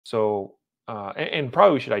So, and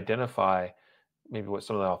probably we should identify maybe what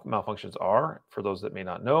some of the malfunctions are for those that may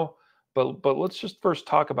not know. But let's just first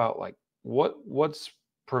talk about like what's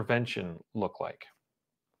prevention look like.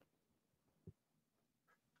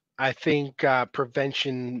 I think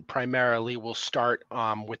prevention primarily will start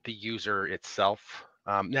with the user itself.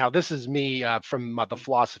 Now, this is me from the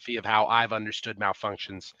philosophy of how I've understood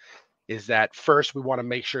malfunctions is that first we want to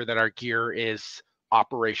make sure that our gear is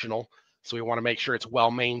operational. So we want to make sure it's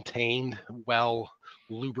well maintained, well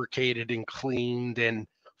lubricated and cleaned and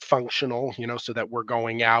functional, so that we're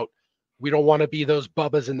going out. We don't want to be those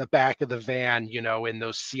bubbas in the back of the van, in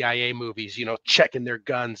those CIA movies, checking their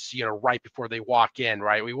guns, right before they walk in,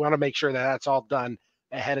 right? We want to make sure that that's all done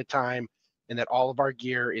ahead of time and that all of our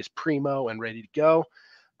gear is primo and ready to go,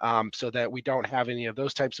 so that we don't have any of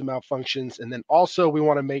those types of malfunctions. And then also we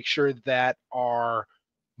want to make sure that our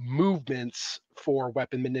movements for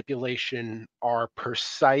weapon manipulation are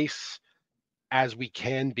precise as we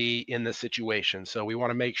can be in the situation. So we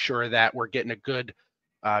want to make sure that we're getting a good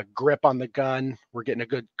grip on the gun, we're getting a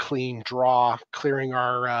good clean draw, clearing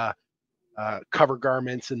our cover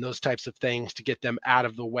garments and those types of things to get them out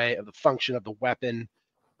of the way of the function of the weapon,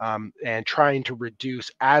 and trying to reduce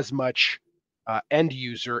as much end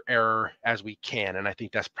user error as we can. And I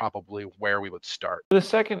think that's probably where we would start. The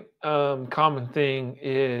second common thing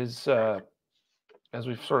is, as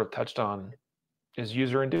we've sort of touched on, is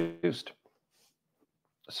user induced.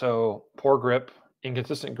 So poor grip,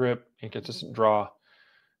 inconsistent draw,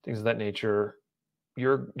 things of that nature.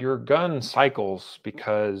 Your gun cycles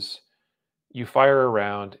because you fire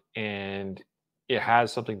around and it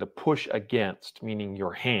has something to push against, meaning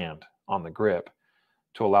your hand on the grip,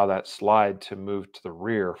 to allow that slide to move to the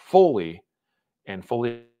rear fully and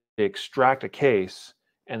fully extract a case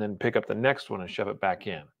and then pick up the next one and shove it back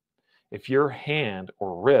in. If your hand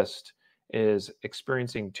or wrist is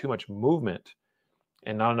experiencing too much movement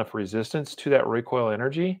and not enough resistance to that recoil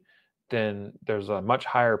energy, then there's a much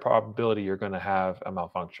higher probability you're going to have a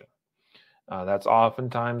malfunction. That's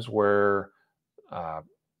oftentimes where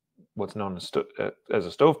what's known as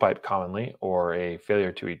a stovepipe commonly, or a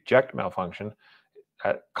failure to eject malfunction,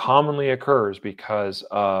 commonly occurs because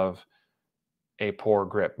of a poor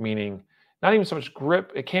grip, meaning not even so much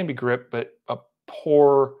grip, it can be grip, but a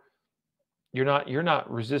poor, you're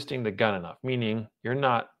not resisting the gun enough, meaning you're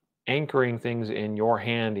not anchoring things in your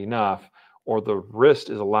hand enough, or the wrist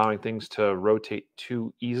is allowing things to rotate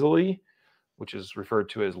too easily, which is referred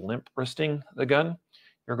to as limp wristing the gun.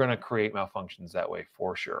 You're going to create malfunctions that way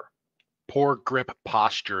for sure. Poor grip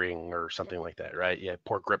posturing or something like that, right? Yeah,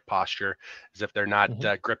 poor grip posture, as if they're not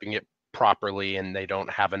gripping it properly and they don't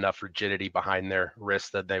have enough rigidity behind their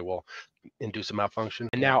wrist that they will induce a malfunction.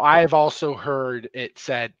 And now I've also heard it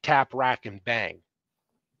said tap, rack, and bang,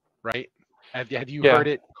 right? Have you heard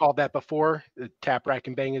it called that before? Tap, rack,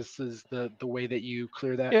 and bang is the way that you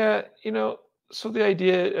clear that? Yeah, so the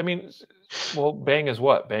idea, I mean, well, bang is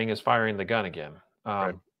what? Bang is firing the gun again.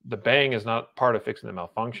 Right. The bang is not part of fixing the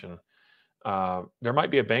malfunction. There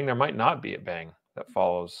might be a bang, there might not be a bang that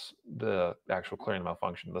follows the actual clearing the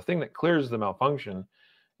malfunction. The thing that clears the malfunction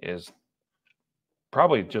is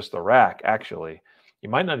probably just the rack, actually. You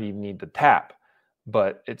might not even need the tap,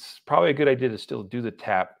 but it's probably a good idea to still do the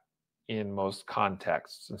tap in most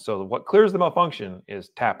contexts. And so what clears the malfunction is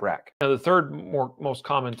tap rack. Now, the third most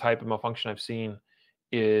common type of malfunction I've seen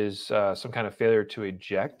is some kind of failure to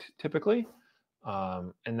eject, typically.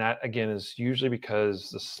 And that, again, is usually because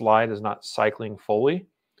the slide is not cycling fully.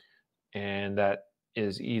 And that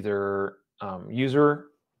is either user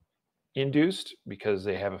induced because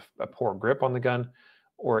they have a poor grip on the gun,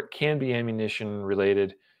 or it can be ammunition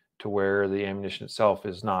related, to where the ammunition itself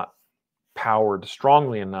is not powered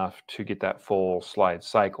strongly enough to get that full slide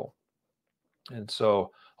cycle. And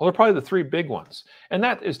so those are probably the three big ones. And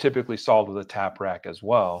that is typically solved with a tap rack as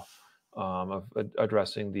well, of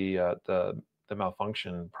addressing the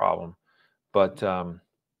malfunction problem. But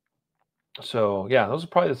so yeah, those are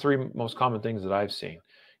probably the three most common things that I've seen: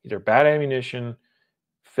 either bad ammunition,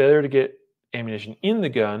 failure to get ammunition in the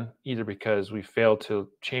gun, either because we failed to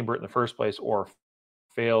chamber it in the first place, or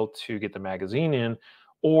failed to get the magazine in,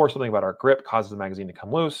 or something about our grip causes the magazine to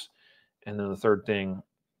come loose. And then the third thing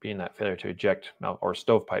being that failure to eject or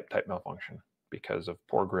stovepipe type malfunction because of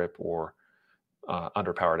poor grip or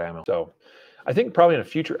underpowered ammo. So I think probably in a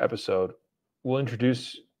future episode, we'll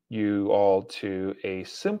introduce you all to a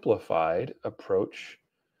simplified approach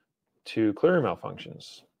to clearing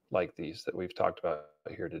malfunctions like these that we've talked about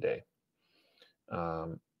here today.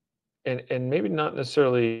 And maybe not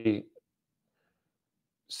necessarily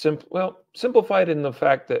simplified in the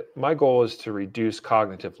fact that my goal is to reduce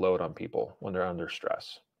cognitive load on people when they're under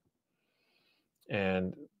stress.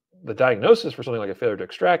 And the diagnosis for something like a failure to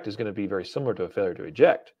extract is going to be very similar to a failure to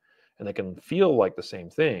eject. And they can feel like the same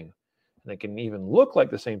thing. And they can even look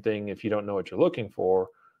like the same thing if you don't know what you're looking for,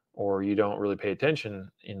 or you don't really pay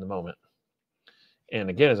attention in the moment. And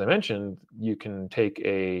again, as I mentioned, you can take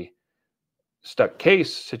a stuck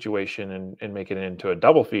case situation and make it into a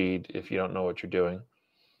double feed if you don't know what you're doing.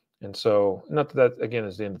 And so, not that again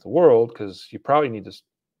is the end of the world, because you probably need to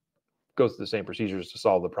go through the same procedures to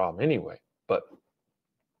solve the problem anyway. But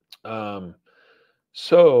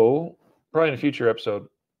so probably in a future episode,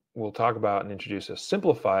 we'll talk about and introduce a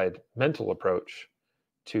simplified mental approach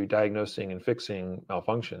to diagnosing and fixing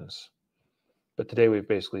malfunctions. But today we've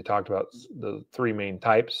basically talked about the three main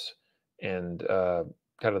types and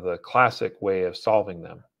kind of the classic way of solving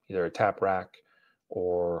them, either a tap rack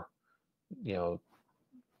or,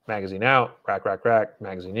 magazine out, rack,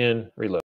 magazine in, reload.